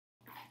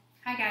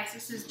Hi guys,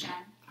 this is Jen.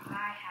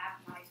 I have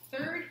my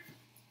third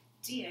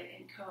Dia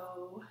 &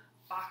 Co.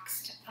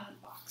 box to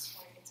unbox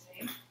for you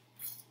today.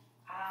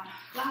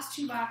 Last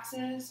two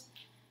boxes,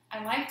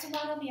 I liked a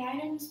lot of the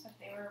items, but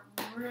there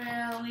were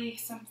really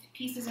some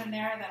pieces in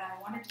there that I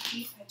wanted to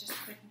keep, I just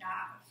could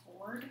not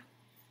afford.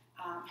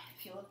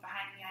 If you look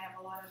behind me, I have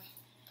a lot of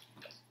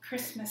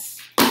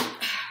Christmas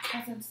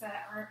presents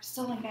that are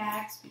still in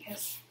bags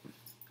because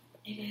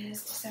it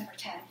is December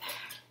 10th,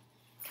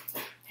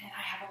 and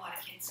I have a lot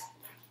of kids.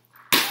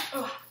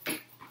 Oh,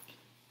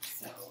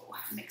 so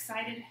I'm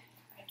excited.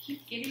 I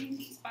keep getting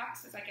these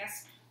boxes. I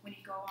guess when you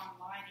go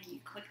online and you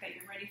click that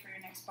you're ready for your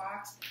next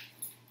box,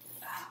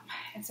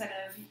 instead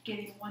of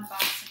getting one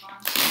box a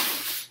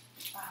month,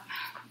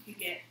 you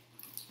get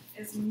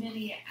as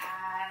many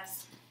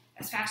as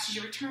fast as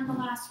you return the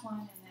last one,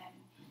 and then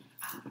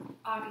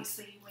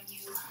obviously when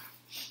you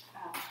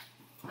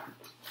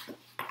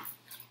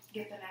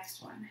get the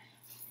next one.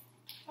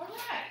 All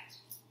right.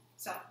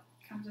 So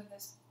it comes in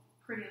this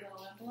pretty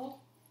little envelope.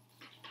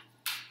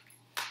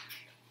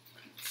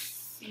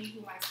 See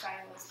who my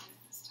stylist is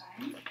this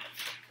time. It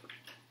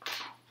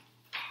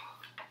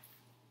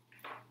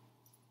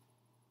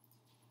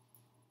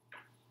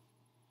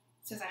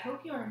says, I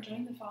hope you are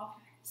enjoying the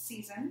fall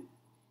season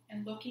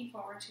and looking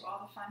forward to all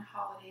the fun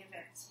holiday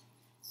events.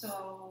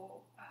 So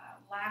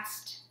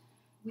last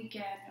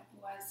weekend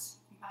was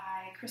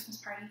my Christmas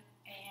party,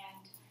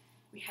 and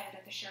we had it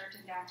at the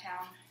Sheraton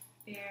downtown.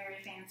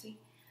 Very fancy.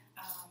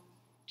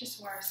 Just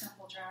wore a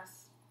simple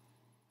dress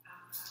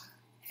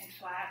and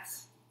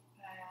flats.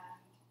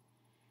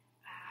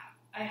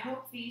 I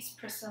hope these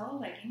Priscilla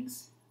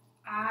leggings,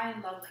 I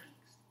love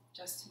leggings,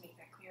 just to make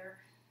that clear.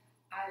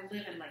 I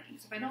live in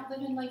leggings. If I don't live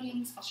in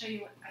leggings, I'll show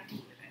you what I do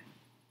live in.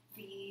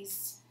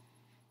 These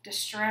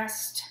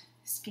distressed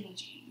skinny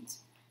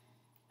jeans.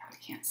 I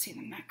can't see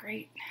them that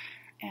great.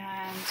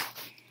 And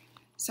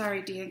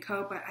sorry, D &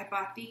 Co., but I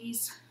bought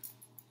these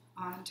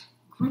on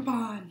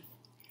Groupon.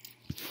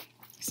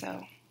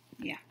 So,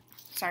 yeah.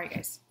 Sorry,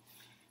 guys.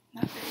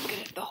 Not very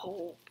good at the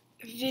whole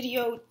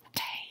video.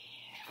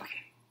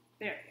 Okay,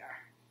 there they are.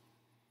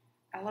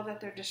 I love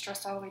that they're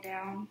distressed all the way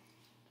down.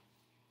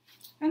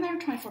 And they're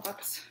 24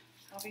 bucks.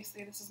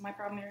 Obviously, this is my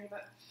problem area,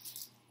 but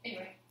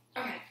anyway.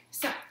 Okay,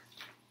 so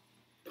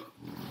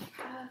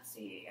let's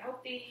see. I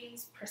hope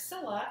these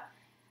Priscilla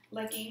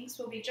leggings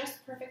will be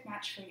just the perfect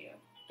match for you.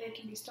 They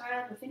can be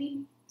styled with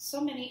so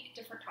many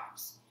different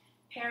tops.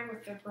 Pair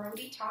with the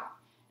Brody top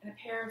and a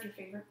pair of your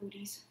favorite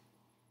booties.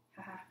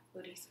 Haha,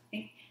 booties.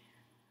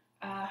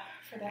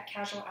 For that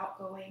casual,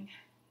 outgoing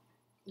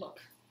look.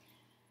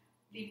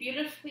 The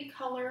beautifully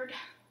colored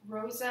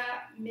rosa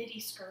midi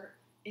skirt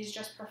is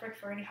just perfect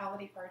for any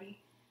holiday party.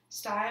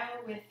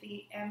 Style with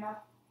the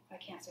Emma, I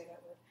can't say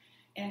that word,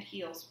 and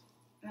heels.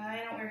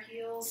 I don't wear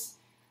heels.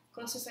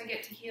 Closest I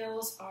get to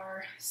heels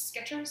are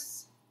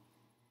Skechers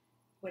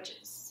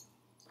wedges.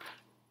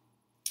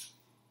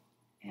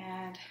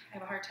 And I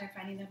have a hard time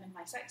finding them in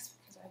my size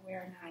because I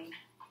wear a 9.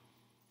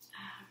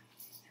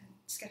 And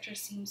Skechers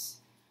seems,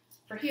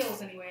 for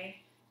heels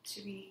anyway,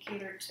 to be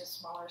catered to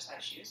smaller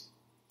size shoes.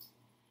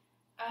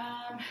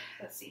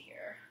 Let's see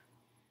here.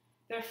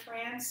 The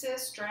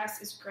Francis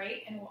dress is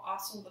great and will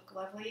also look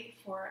lovely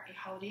for a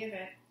holiday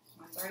event.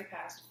 Mine's already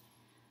passed.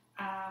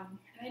 And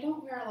I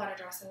don't wear a lot of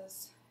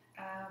dresses.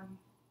 I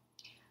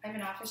have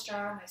an office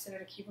job and I sit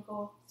at a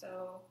cubicle,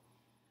 so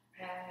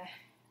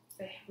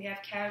we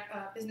have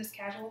business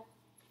casual.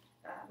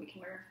 We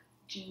can wear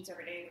jeans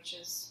every day, which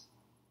is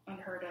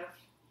unheard of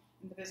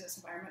in the business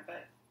environment,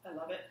 but I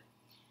love it.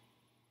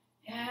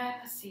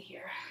 And let's see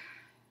here.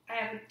 I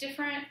have a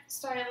different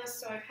stylist,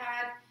 so I've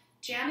had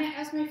Janet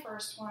as my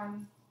first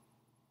one.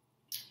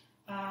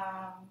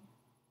 I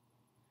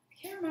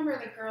can't remember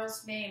the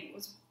girl's name. It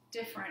was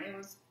different. It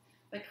was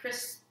like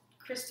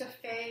Krista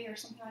Faye or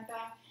something like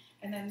that.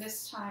 And then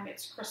this time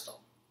it's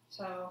Crystal.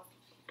 So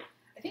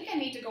I think I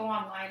need to go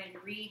online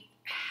and read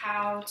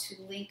how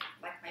to link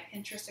like my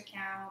Pinterest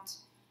account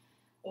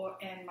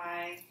and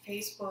my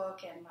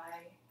Facebook and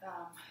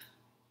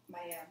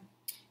my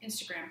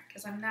Instagram,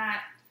 because I'm not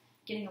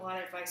getting a lot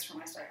of advice from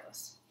my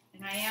stylist,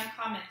 and I am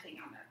commenting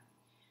on that.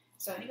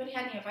 So anybody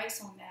had any advice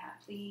on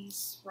that,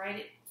 please write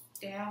it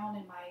down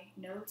in my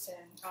notes,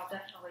 and I'll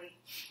definitely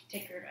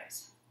take your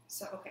advice.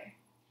 So, okay.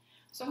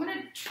 So I'm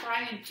going to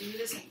try and do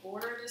this in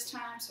order this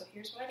time, so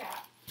here's what I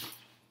got.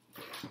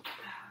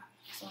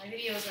 So my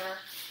videos are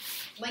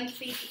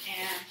lengthy,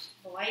 and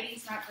the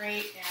lighting's not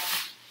great,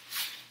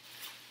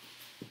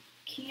 and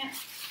can't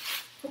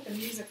put the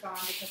music on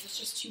because it's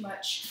just too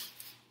much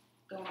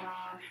going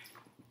on.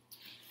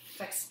 It's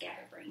like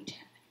scatterbrain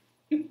Jen.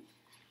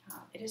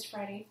 It is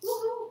Friday.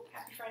 Woohoo!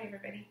 Happy Friday,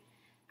 everybody.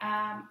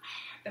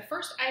 The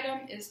first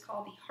item is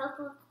called the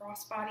Harper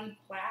Crossbody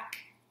Black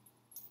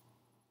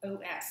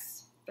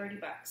OS. 30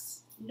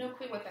 bucks. No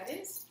clue what that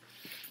is.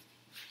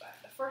 But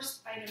the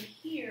first item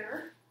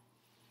here,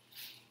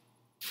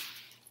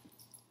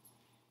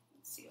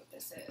 let's see what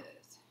this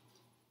is.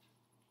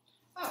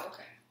 Oh,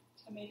 okay.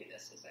 So maybe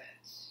this is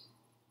it.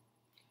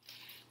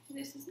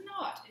 This is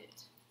not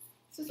it.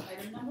 This is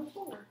item number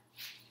 4.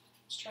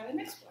 Let's try the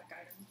next black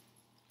item.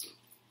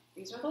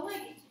 These are the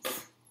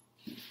leggings.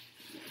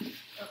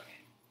 Okay,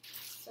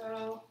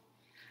 so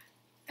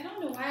I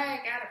don't know why I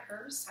got a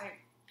purse. I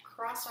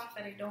crossed off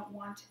that I don't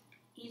want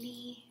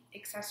any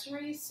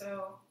accessories,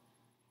 so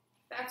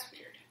that's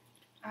weird.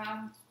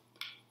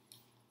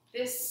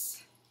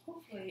 This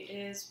hopefully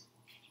is,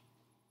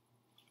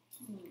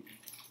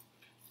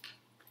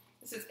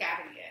 this has got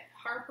to be it.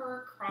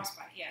 Harper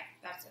crossbody, yeah,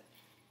 that's it.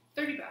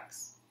 $30.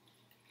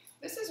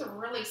 This is a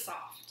really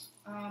soft.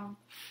 I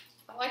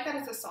like that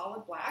it's a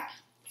solid black.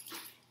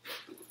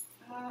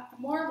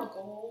 More of a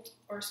gold,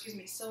 or excuse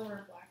me, silver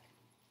and black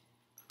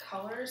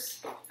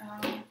colors.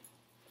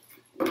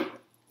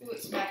 Ooh,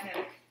 it's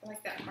magnetic. I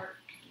like that part.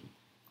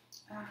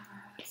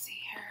 Let's see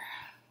here.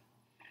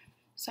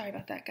 Sorry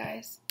about that,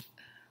 guys.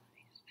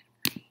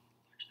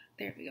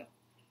 There we go.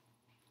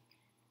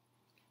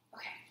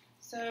 Okay,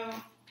 so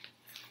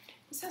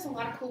this has a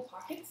lot of cool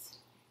pockets.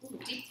 Ooh,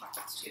 deep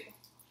pockets too.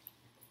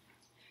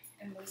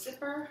 And the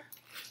zipper.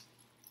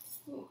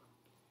 Ooh.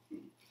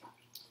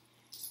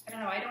 I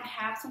don't know, I don't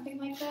have something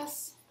like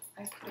this.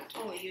 I could have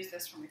totally used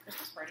this for my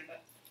Christmas party,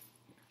 but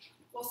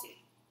we'll see.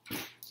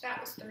 That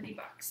was $30.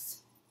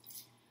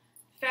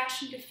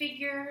 Fashion to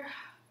Figure,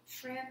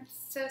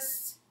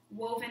 Francis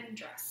woven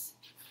dress.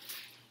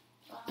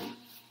 Okay,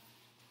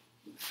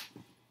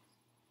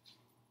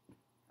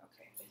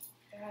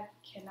 that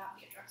cannot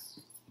be a dress.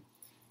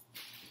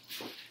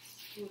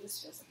 Ooh, this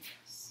feels like a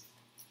dress.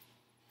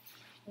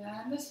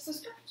 And this is a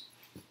skirt.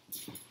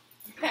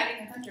 I'm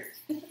patting 100.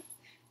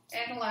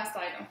 And the last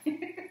item.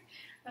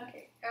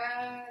 Okay,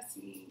 let's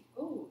see.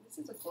 Ooh, this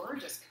is a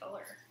gorgeous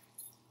color.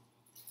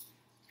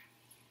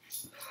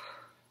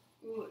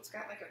 Ooh, it's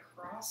got like a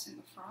cross in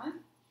the front.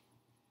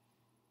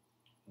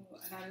 Ooh,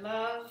 and I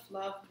love,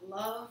 love,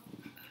 love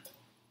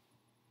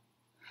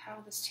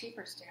how this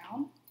tapers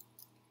down.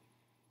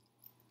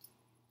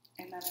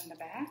 And then in the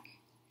back.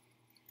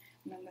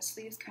 And then the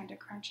sleeves kind of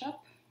crunch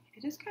up.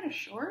 It is kind of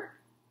short,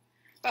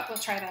 but we'll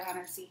try that on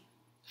and see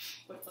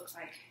what it looks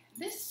like.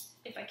 This,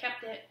 if I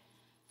kept it,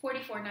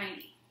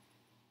 $44.90.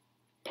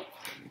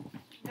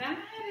 That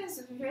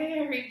is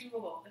very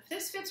doable. If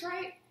this fits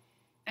right,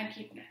 I'm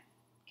keeping it.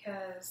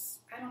 Because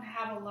I don't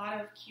have a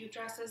lot of cute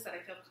dresses that I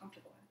feel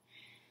comfortable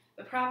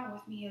in. The problem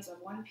with me is a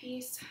one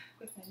piece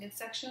with my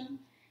midsection.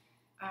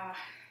 I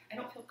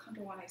don't feel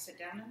comfortable when I sit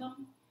down in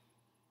them.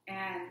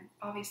 And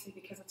obviously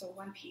because it's a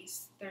one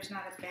piece, there's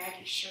not a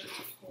baggy shirt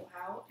to pull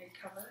out and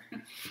cover.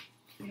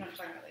 You know what I'm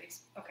talking about,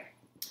 ladies. Okay.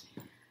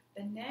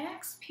 The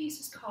next piece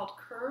is called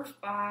Curve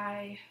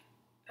by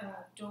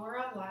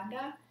Dora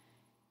Landa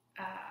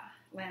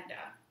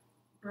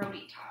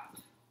Brody top.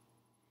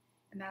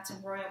 And that's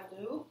in royal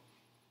blue.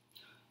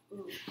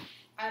 Ooh,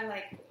 I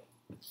like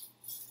blue.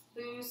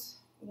 Blue's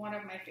one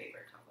of my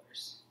favorite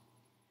colors.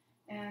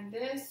 And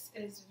this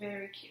is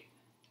very cute.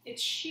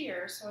 It's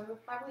sheer, so I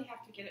would probably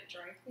have to get it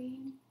dry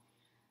cleaned.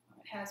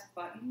 It has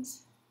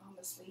buttons on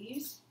the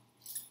sleeves.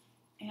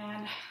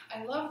 And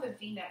I love the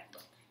V-neck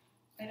look.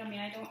 I mean,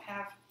 I don't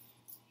have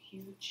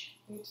huge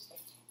boobs, but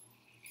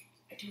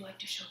I do like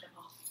to show them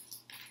off.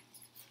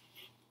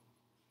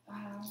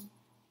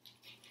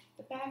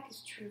 The back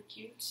is true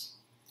cute.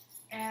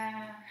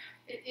 And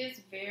it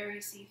is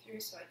very see-through,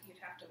 so you'd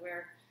have to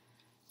wear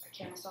a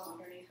camisole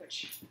underneath,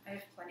 which I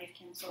have plenty of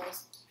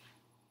camisoles.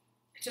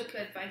 I took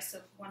the advice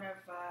of one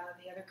of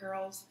the other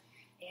girls,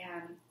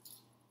 and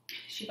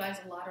she buys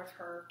a lot of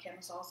her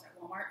camisoles at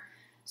Walmart.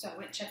 So I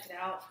went and checked it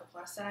out for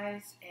plus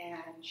size,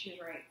 and she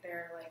was right.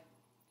 They're like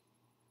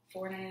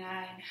 $4.99,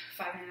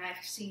 $5.99.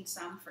 I've seen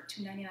some for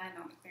 $2.99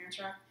 on the clearance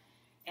rack.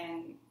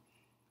 And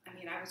I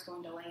mean, I was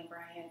going to Lane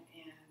Bryant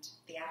and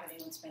the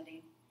Avenue and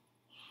spending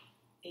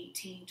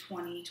 $18,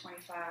 $20, $25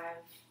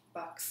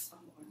 on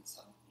one.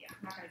 So yeah,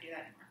 I'm not going to do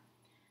that anymore.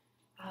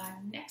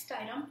 Next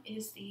item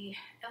is the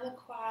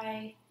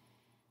Eloquai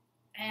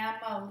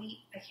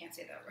Amalfi, I can't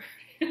say that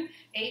word,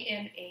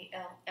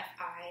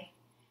 A-M-A-L-F-I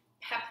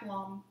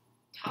peplum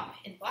top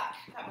in black.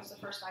 That was the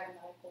first item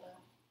that I pulled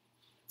out.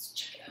 Let's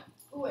check it out.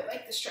 Ooh, I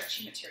like the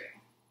stretchy material.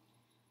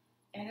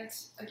 And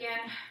it's,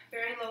 again,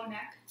 very low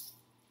neck.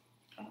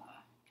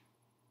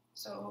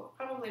 So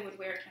probably would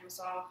wear a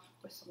camisole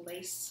with some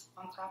lace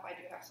on top. I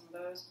do have some of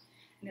those.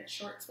 And it's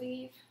short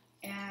sleeve,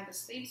 and the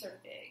sleeves are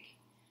big.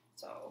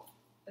 So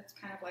it's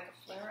kind of like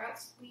a flare-out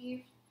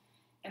sleeve.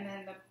 And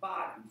then the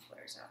bottom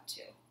flares out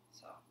too.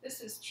 So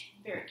this is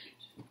very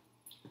cute.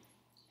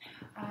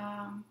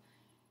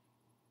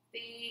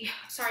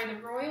 The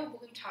royal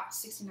blue top is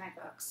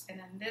 $69, and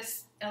then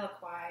this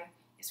Eloquai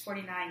is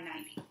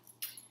 $49.90.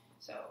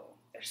 So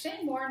they're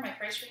staying more in my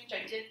price range.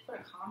 I did put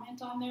a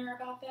comment on there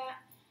about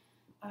that.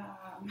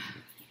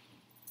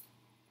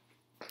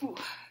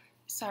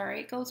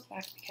 Sorry, it goes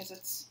back because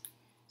it's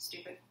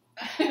stupid.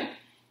 And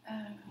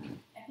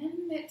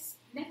then this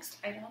next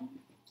item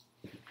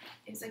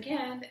is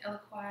again the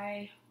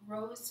Eloquai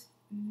Rose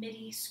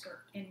Midi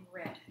Skirt in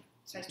red,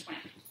 size 20.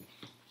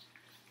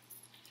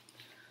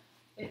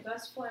 It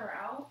does flare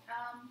out,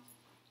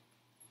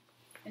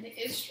 and it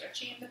is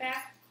stretchy in the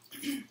back.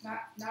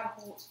 not a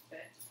hole to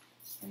fit.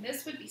 And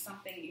this would be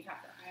something you'd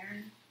have to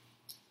iron.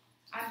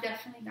 I'm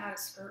definitely not a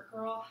skirt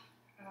girl.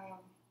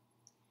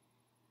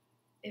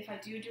 If I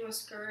do a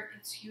skirt,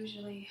 it's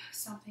usually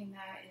something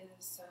that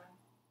is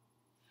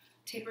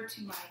tapered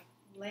to my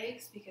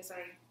legs because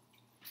I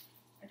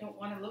don't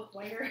want to look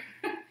wider.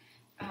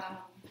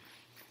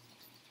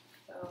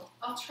 So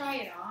I'll try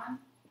it on.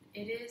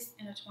 It is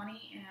in a 20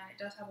 and it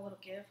does have a little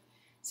give.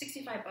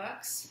 65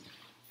 bucks.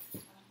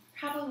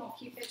 Probably won't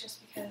keep it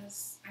just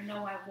because I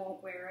know I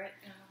won't wear it,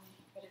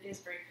 but it is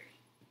very pretty.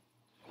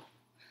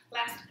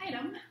 Last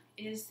item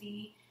is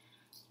the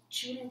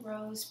Julia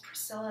Rose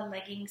Priscilla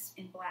leggings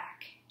in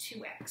black,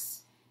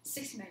 2X,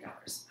 $69.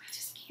 I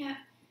just can't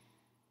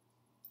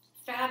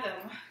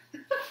fathom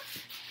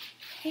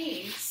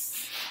paying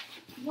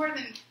more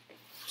than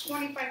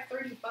 25,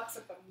 30 bucks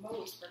at the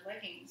most for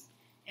leggings,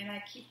 and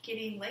I keep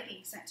getting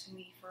leggings sent to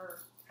me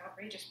for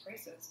outrageous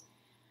prices.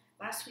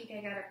 Last week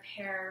I got a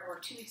pair, or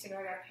 2 weeks ago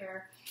I got a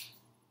pair,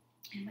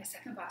 and my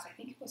second box, I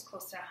think it was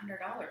close to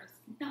 $100.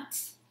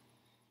 Nuts.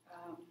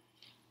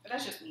 But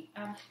that's just me.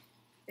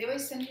 They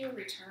always send you a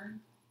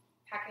return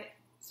packet,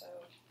 so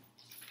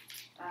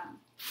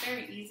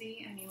very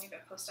easy. I mean, we have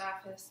a post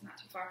office not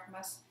too far from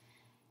us,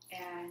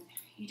 and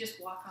you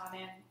just walk on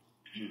in,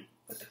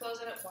 put the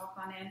clothes in it, walk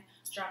on in,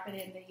 drop it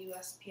in the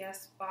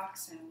USPS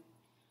box, and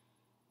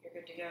you're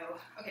good to go.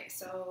 Okay,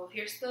 so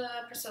here's the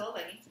Priscilla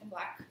leggings in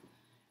black,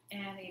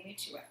 and they made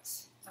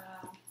 2X.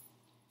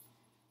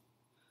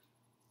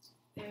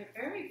 They're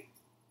very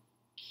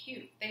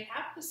cute. They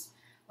have this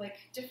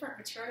like different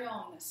material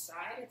on the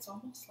side. It's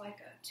almost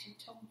like a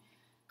two-tone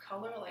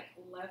color, like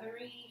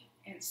leathery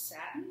and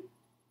satin.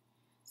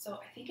 So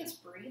I think it's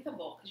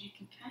breathable because you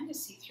can kind of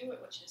see through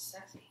it, which is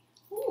sexy.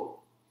 Ooh,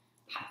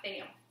 hot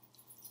damn.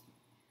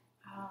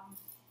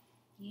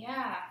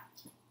 Yeah.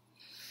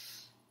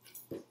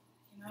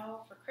 You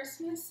know, for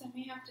Christmas, I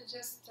may have to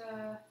just,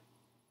 if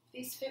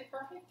these fit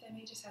perfect, I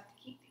may just have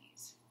to keep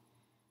these.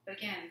 But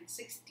again,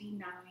 $69.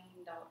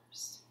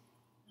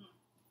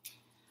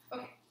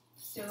 Okay.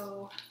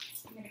 So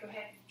I'm going to go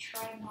ahead and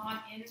try them on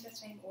in the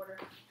same order,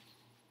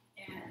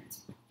 and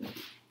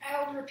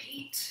I'll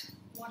repeat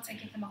once I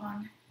get them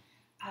on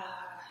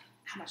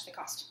how much they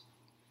cost.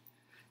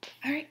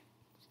 All right.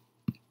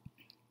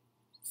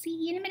 See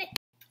you in a minute.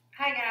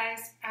 Hi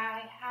guys,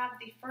 I have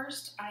the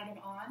first item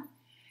on.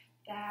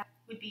 That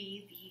would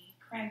be the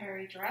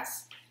cranberry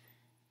dress,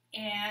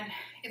 and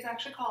it's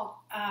actually called,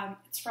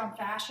 it's from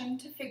Fashion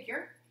to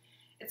Figure.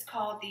 It's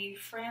called the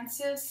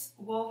Frances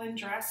woven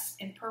dress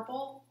in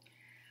purple.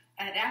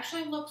 It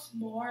actually looks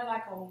more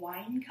like a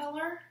wine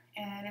color,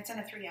 and it's in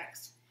a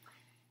 3X.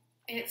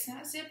 It's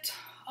not zipped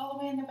all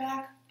the way in the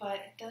back, but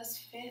it does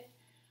fit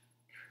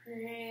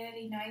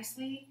pretty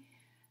nicely.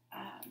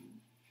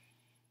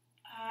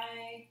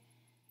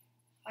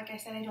 Like I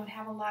said, I don't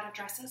have a lot of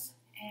dresses,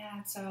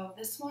 and so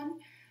this one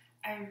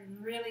I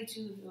really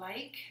do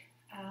like.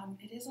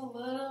 It is a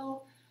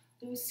little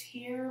loose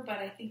here, but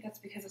I think that's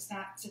because it's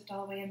not zipped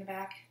all the way in the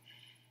back,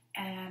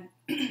 and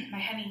my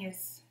honey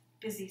is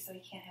busy, so he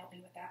can't help me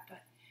with that,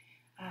 but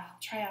I'll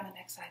try on the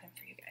next item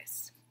for you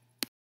guys.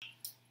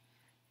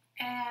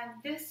 And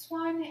this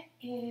one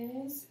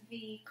is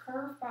the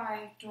Curve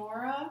by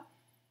Dora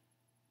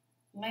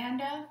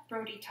Landa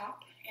Brody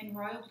top in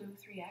royal blue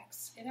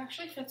 3X. It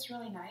actually fits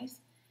really nice.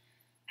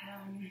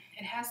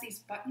 It has these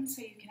buttons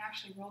so you can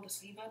actually roll the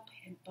sleeve up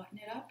and button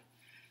it up.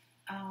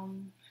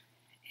 And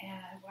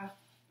well,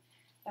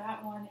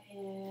 that one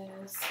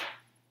is,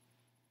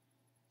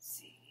 let's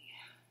see,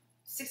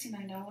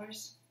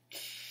 $69.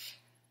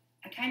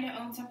 I kind of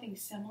own something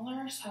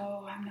similar,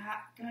 so I'm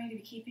not going to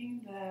be keeping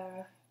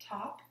the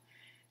top.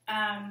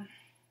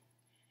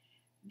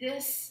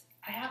 This,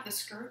 I have the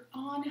skirt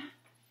on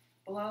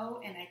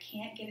below, and I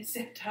can't get it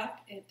zipped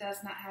up. It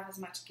does not have as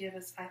much give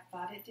as I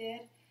thought it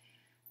did.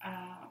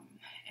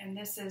 And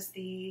this is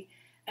the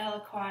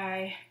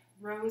Eloquai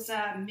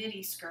Rosa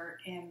midi skirt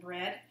in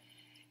red.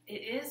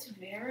 It is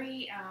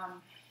very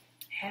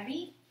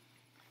heavy,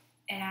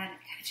 and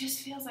it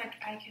just feels like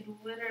I could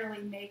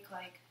literally make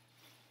like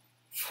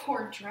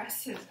 4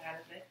 dresses out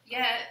of it.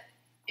 Yet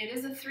it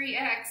is a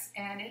 3X,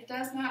 and it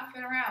does not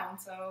fit around.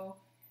 So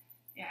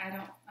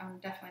yeah, I'm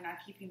definitely not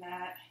keeping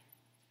that.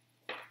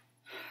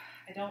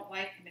 I don't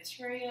like the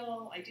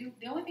material.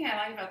 The only thing I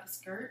like about the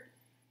skirt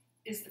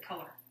is the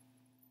color.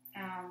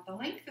 The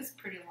length is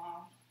pretty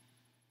long.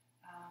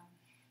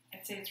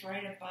 I'd say it's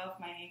right above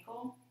my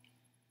ankle,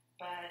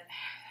 but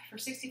for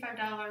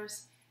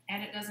 $65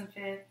 and it doesn't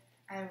fit,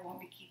 I won't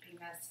be keeping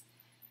this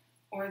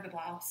or the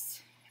blouse.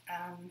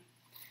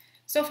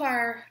 So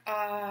far,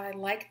 I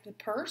like the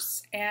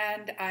purse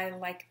and I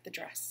like the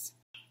dress.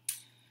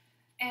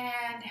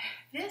 And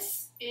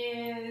this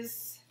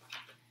is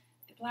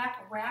the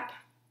black wrap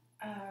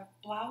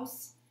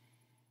blouse.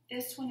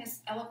 This one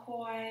is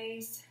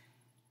Eloquai's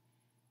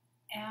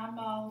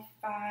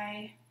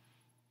Amalfi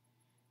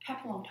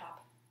peplum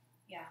top.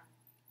 Yeah,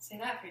 say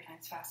that 3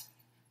 times fast.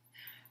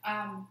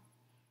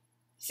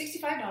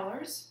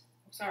 $65.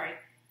 Sorry,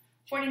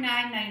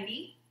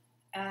 $49.90.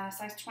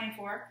 size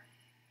 24.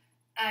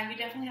 You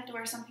definitely have to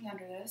wear something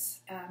under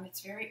this.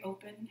 It's very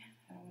open.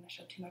 I don't want to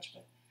show too much,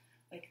 but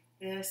like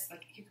this,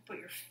 like you could put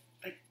your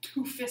like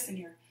 2 fists in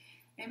here.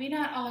 Maybe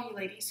not all you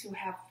ladies who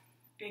have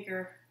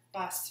bigger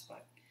busts,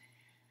 but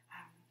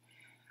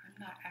I'm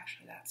not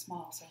actually that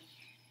small, so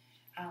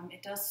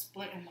it does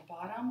split in the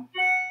bottom.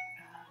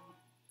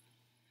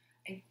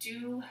 I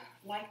do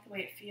like the way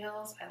it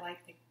feels. I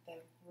like the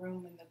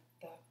room in the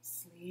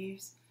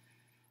sleeves.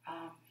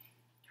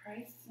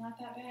 Price is not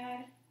that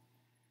bad.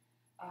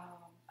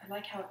 I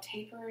like how it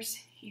tapers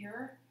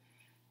here,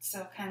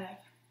 so kind of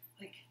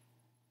like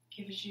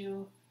gives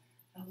you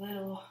a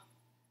little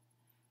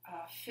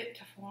fit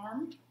to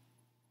form.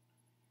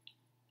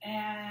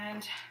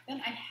 And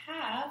then I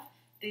have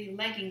the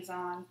leggings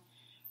on,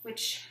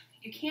 which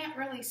you can't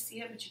really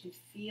see it, but you can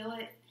feel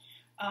it.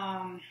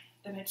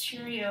 The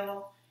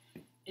material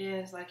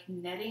is like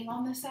netting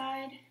on the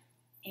side,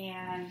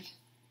 and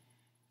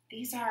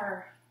these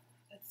are,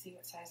 let's see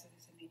what size of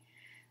this is.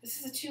 This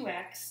is a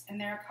 2X, and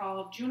they're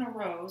called Juna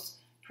Rose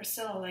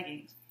Priscilla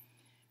leggings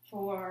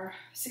for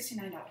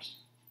 $69.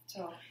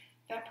 So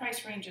that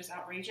price range is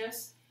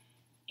outrageous,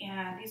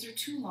 and these are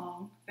too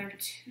long, they're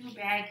too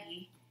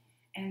baggy,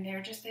 and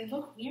they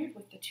look weird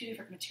with the 2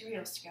 different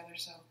materials together,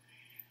 so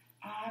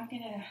I'm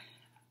gonna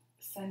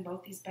send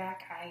both these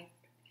back. I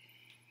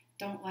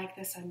don't like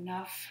this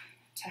enough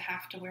to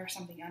have to wear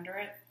something under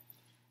it.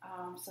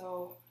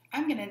 So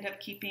I'm going to end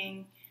up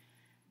keeping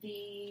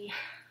the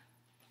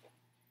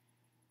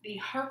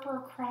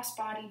Harper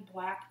crossbody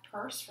black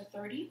purse for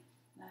 $30.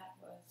 That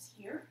was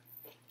here.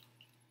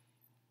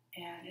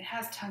 And it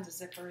has tons of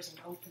zippers and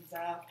opens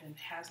up and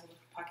has little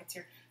pockets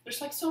here.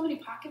 There's like so many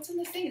pockets in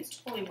this thing, it's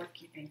totally worth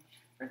keeping.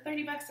 For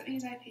 $30, that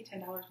means I pay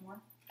 $10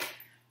 more.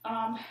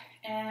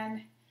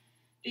 And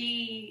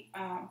the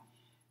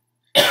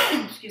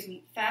excuse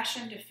me,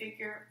 Fashion to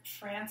Figure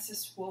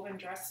Francis woven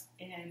dress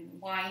in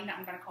wine,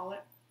 I'm going to call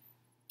it,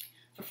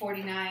 for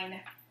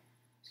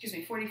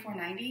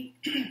 $44.90.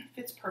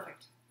 Fits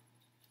perfect.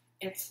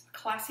 It's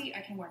classy.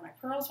 I can wear my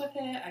pearls with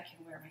it. I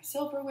can wear my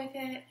silver with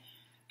it.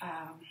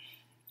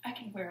 I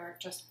can wear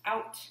it just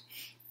out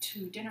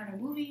to dinner and a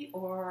movie,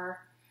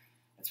 or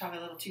it's probably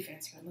a little too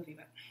fancy for the movie,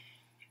 but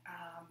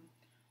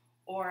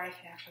or I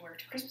can actually wear it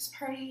to a Christmas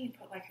party and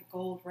put like a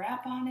gold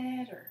wrap on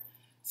it or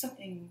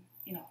something,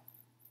 you know,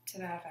 to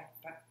that effect.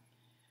 But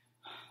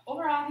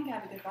overall, I think I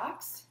have a good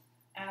box.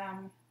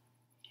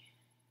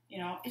 You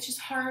know, it's just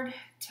hard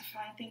to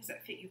find things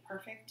that fit you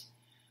perfect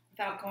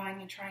without going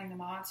and trying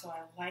them on. So I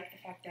like the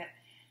fact that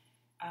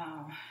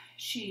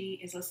she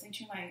is listening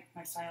to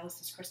my stylist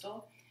is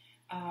Crystal.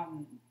 I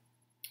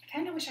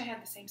kind of wish I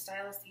had the same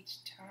stylist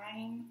each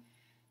time,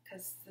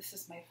 because this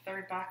is my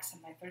 3rd box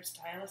and my 3rd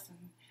stylist,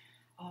 and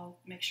I'll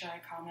make sure I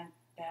comment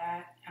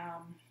that.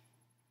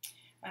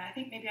 But I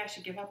think maybe I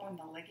should give up on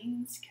the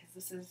leggings, because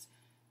this is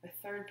the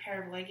 3rd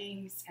pair of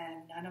leggings,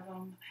 and none of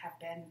them have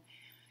been,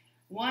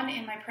 1,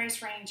 in my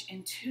price range,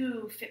 and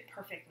 2, fit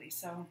perfectly.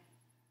 So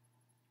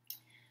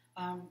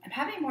I'm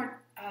having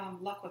more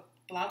luck with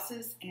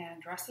blouses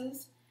and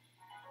dresses.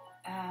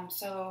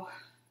 So,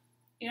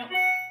 you know,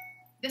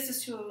 this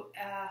is to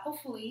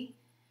hopefully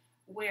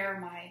wear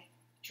my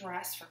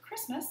dress for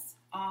Christmas.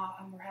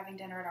 And we're having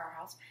dinner at our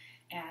house,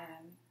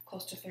 and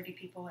close to 30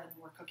 people, and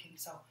we're cooking.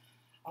 So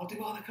I'll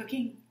do all the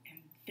cooking, and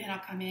then I'll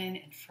come in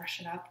and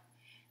freshen up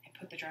and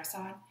put the dress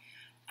on.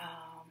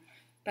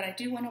 But I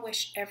do want to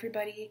wish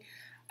everybody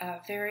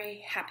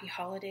very happy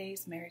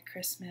holidays, Merry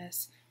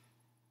Christmas,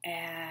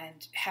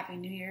 and Happy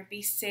New Year.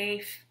 Be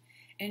safe.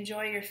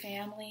 Enjoy your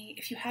family.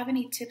 If you have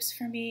any tips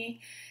for me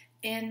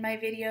in my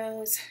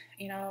videos,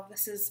 you know,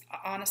 this is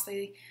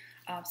honestly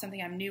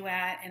something I'm new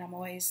at, and I'm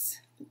always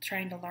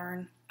trying to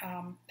learn.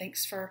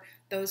 Thanks for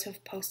those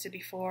who've posted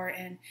before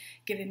and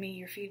given me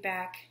your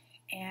feedback.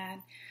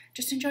 And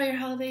just enjoy your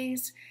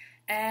holidays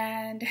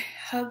and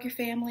hug your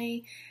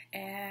family,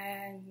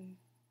 and,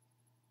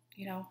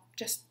 you know,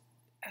 just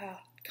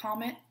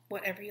comment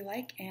whatever you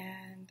like,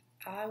 and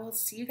I will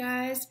see you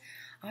guys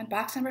on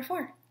box number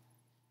 4.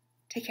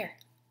 Take care.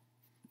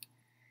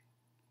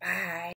 Bye.